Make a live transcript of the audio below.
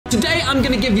I'm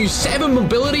gonna give you 7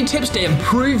 mobility tips to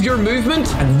improve your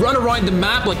movement and run around the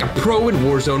map like a pro in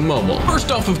Warzone Mobile.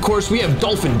 First off, of course, we have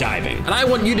dolphin diving, and I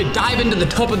want you to dive into the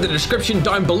top of the description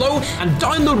down below and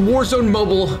download Warzone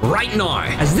Mobile right now,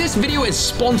 as this video is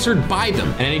sponsored by them,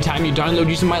 and anytime you download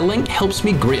using my link helps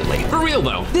me greatly. For real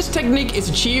though, this technique is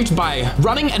achieved by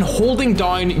running and holding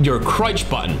down your crouch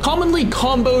button, commonly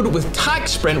comboed with tac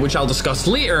sprint, which I'll discuss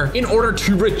later, in order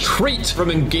to retreat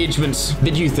from engagements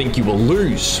that you think you will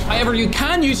lose. However, you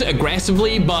can use it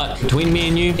aggressively, but between me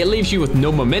and you, it leaves you with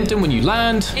no momentum when you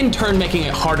land, in turn making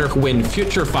it harder to win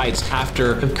future fights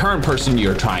after the current person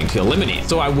you're trying to eliminate,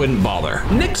 so I wouldn't bother.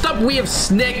 Next up, we have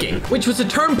snaking, which was a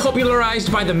term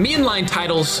popularized by the mainline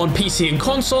titles on PC and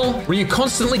console, where you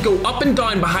constantly go up and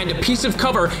down behind a piece of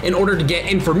cover in order to get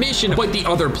information about the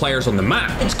other players on the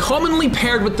map. It's commonly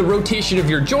paired with the rotation of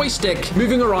your joystick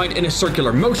moving around in a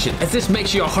circular motion, as this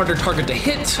makes you a harder target to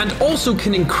hit and also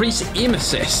can increase aim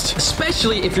assist,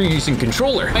 especially if you're using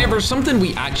controller. However, something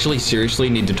we actually seriously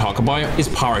need to talk about is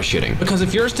parachuting, because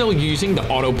if you're still using the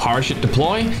auto parachute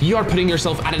deploy, you are putting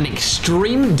yourself at an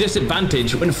extreme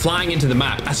disadvantage when flying into the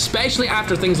map, especially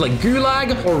after things like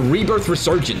Gulag or Rebirth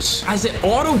Resurgence, as it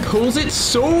auto pulls it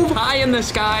so high in the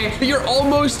sky that you're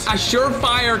almost a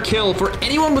surefire kill for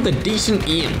anyone with a decent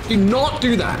aim. Do not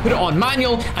do that. Put it on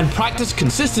manual and practice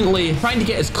consistently, trying to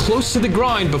get as close to the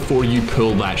ground before you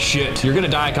pull that shit. You're gonna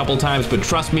die a couple times, but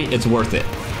trust me, it's worth it.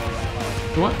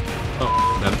 What?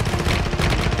 Oh, that.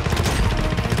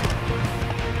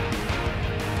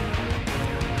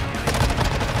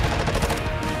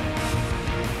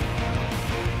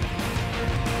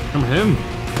 From him.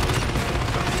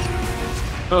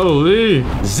 Holy.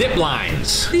 Zip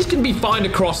lines. These can be found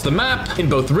across the map in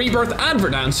both Rebirth and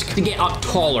Verdansk to get up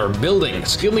taller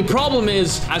buildings. The only problem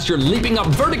is, as you're leaping up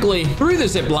vertically through the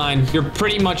zip line, you're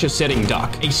pretty much a sitting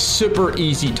duck, a super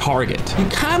easy target. You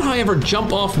can, however,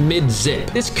 jump off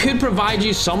mid-zip. This could provide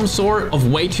you some sort of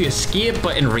way to escape,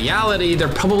 but in reality, they're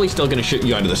probably still going to shoot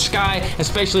you out of the sky,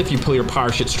 especially if you pull your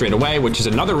parachute straight away, which is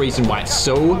another reason why it's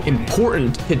so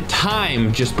important to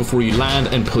time just before you land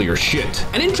and pull your chute.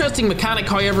 An interesting mechanic,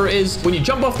 however, is when you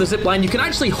jump off the zip line, you can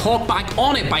actually hop back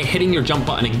on it by hitting your jump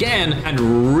button again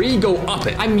and re-go up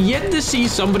it. I'm yet to see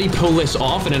somebody pull this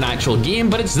off in an actual game,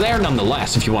 but it's there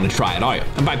nonetheless if you want to try it out.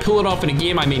 And by pull it off in a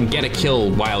game, I mean get a kill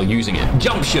while using it.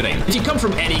 Jump shooting. If you come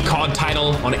from any COD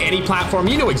title on any platform,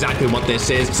 you know exactly what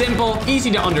this is. Simple, easy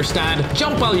to understand.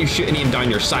 Jump while you shoot and aim down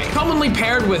your sight. Commonly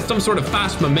paired with some sort of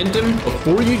fast momentum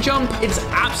before you jump, it's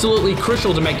absolutely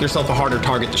crucial to make yourself a harder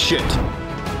target to shoot.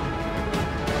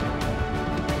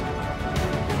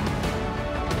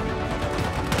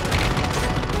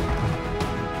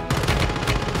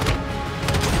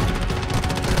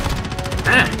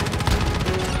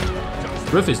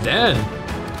 Riff is dead.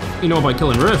 You know about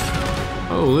killing Riff.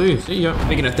 Holy, see ya.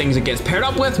 Speaking of things it gets paired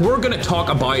up with, we're gonna talk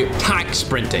about tac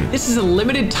sprinting. This is a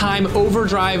limited time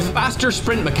overdrive, faster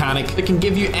sprint mechanic that can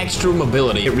give you extra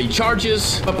mobility. It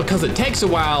recharges, but because it takes a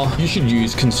while, you should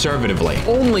use conservatively,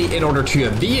 only in order to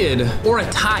evade or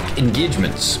attack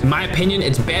engagements. In my opinion,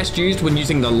 it's best used when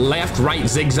using the left-right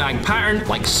zigzag pattern,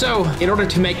 like so, in order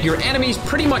to make your enemies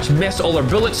pretty much miss all their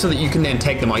bullets so that you can then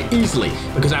take them out easily.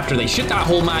 Because after they shoot that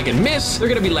whole mag and miss, they're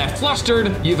gonna be left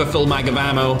flustered, you have a full mag of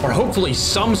ammo, or hopefully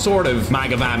some sort of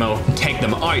mag of ammo to take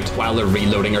them out while they're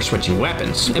reloading or switching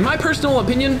weapons. In my personal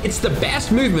opinion, it's the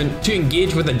best movement to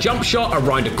engage with a jump shot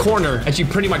around a corner, as you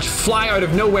pretty much fly out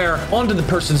of nowhere onto the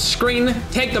person's screen,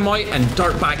 take them out and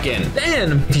dart back in.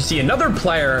 Then, if you see another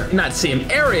player in that same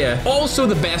area, also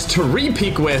the best to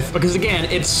re-peek with, because again,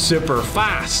 it's super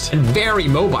fast and very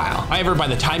mobile. However, by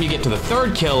the time you get to the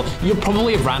third kill, you'll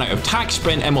probably have ran out of tac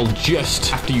sprint and will just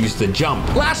have to use the jump.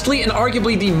 Lastly, and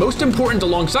arguably the most important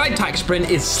alongside tac sprint,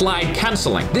 is slide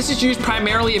cancelling. This is used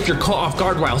primarily if you're caught off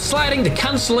guard while sliding to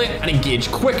cancel it and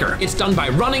engage quicker. It's done by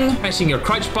running, pressing your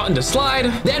crouch button to slide,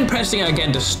 then pressing it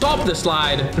again to stop the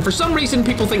slide. And for some reason,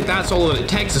 people think that's all that it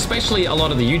takes, especially a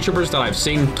lot of the YouTubers that I've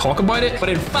seen talk about it. But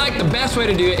in fact, the best way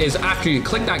to do it is after you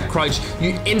click that crouch,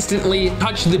 you instantly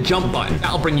touch the jump button.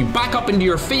 That'll bring you back up into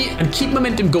your feet and keep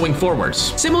momentum going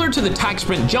forwards. Similar to the tac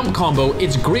sprint jump combo,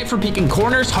 it's great for peeking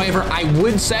corners. However, I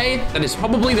would say that it's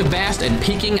probably the best at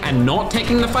peeking and not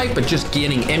taking the fight, but just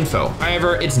gaining info.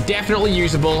 However, it's definitely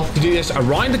usable to do this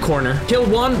around the corner, kill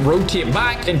one, rotate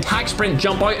back, then tac sprint,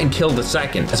 jump out, and kill the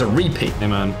second as a repeat. Hey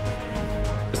man,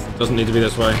 this doesn't need to be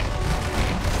this way.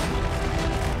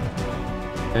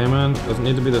 Hey man, doesn't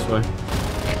need to be this way.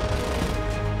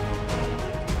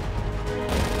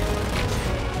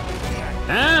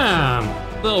 Damn!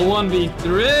 Little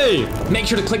 1v3. Make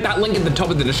sure to click that link at the top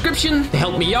of the description to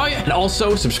help me out, and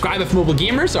also subscribe if mobile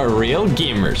gamers are real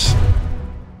gamers.